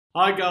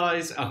Hi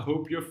guys, I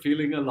hope you're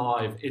feeling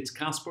alive. It's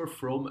Casper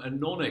from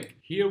Anonic,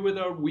 here with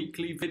our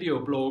weekly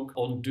video blog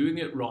on doing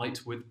it right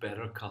with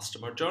better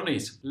customer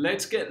journeys.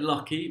 Let's get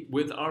lucky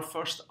with our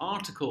first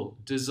article,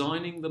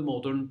 Designing the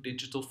Modern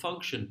Digital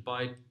Function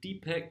by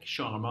Deepak,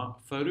 Sharma,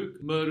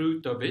 Faruk,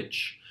 Muratovic,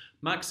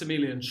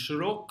 Maximilian,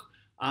 Schroeck,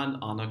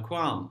 and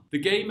Kwan. The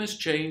game has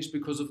changed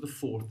because of the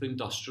fourth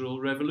industrial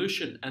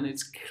revolution, and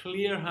it's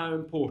clear how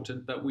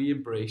important that we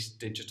embrace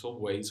digital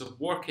ways of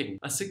working.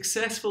 A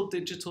successful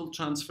digital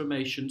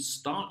transformation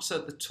starts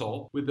at the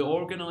top with the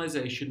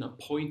organization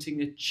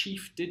appointing a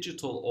chief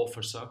digital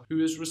officer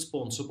who is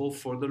responsible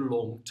for the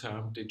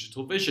long-term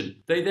digital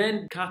vision. They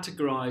then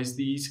categorize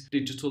these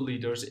digital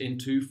leaders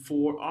into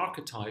four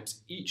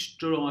archetypes, each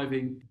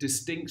driving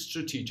distinct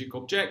strategic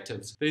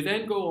objectives. They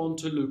then go on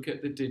to look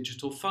at the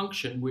digital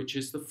function, which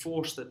is the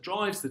force that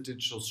drives the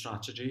digital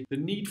strategy, the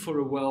need for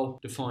a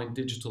well-defined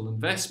digital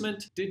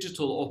investment,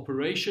 digital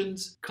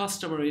operations,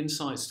 customer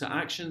insights to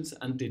actions,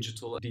 and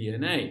digital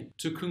DNA.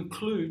 To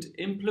conclude,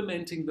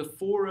 implementing the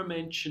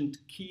aforementioned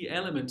key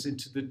elements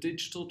into the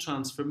digital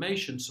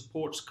transformation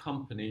supports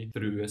company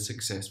through a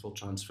successful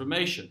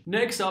transformation.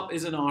 Next up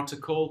is an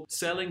article,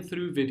 Selling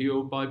Through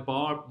Video by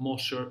Barb,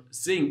 Mosher,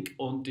 Zinck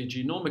on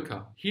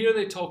Diginomica. Here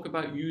they talk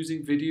about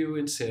using video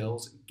in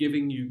sales,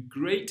 giving you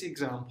great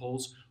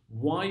examples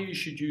why you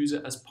should use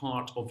it as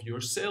part of your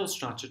sales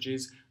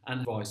strategies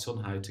and advice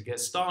on how to get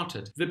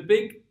started. The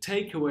big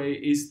takeaway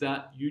is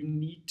that you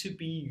need to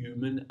be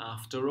human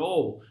after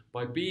all,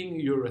 by being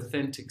your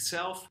authentic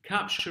self,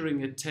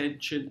 capturing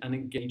attention and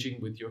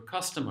engaging with your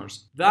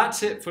customers.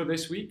 That's it for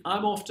this week.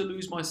 I'm off to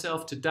lose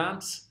myself to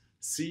dance.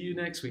 See you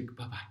next week.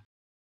 Bye bye.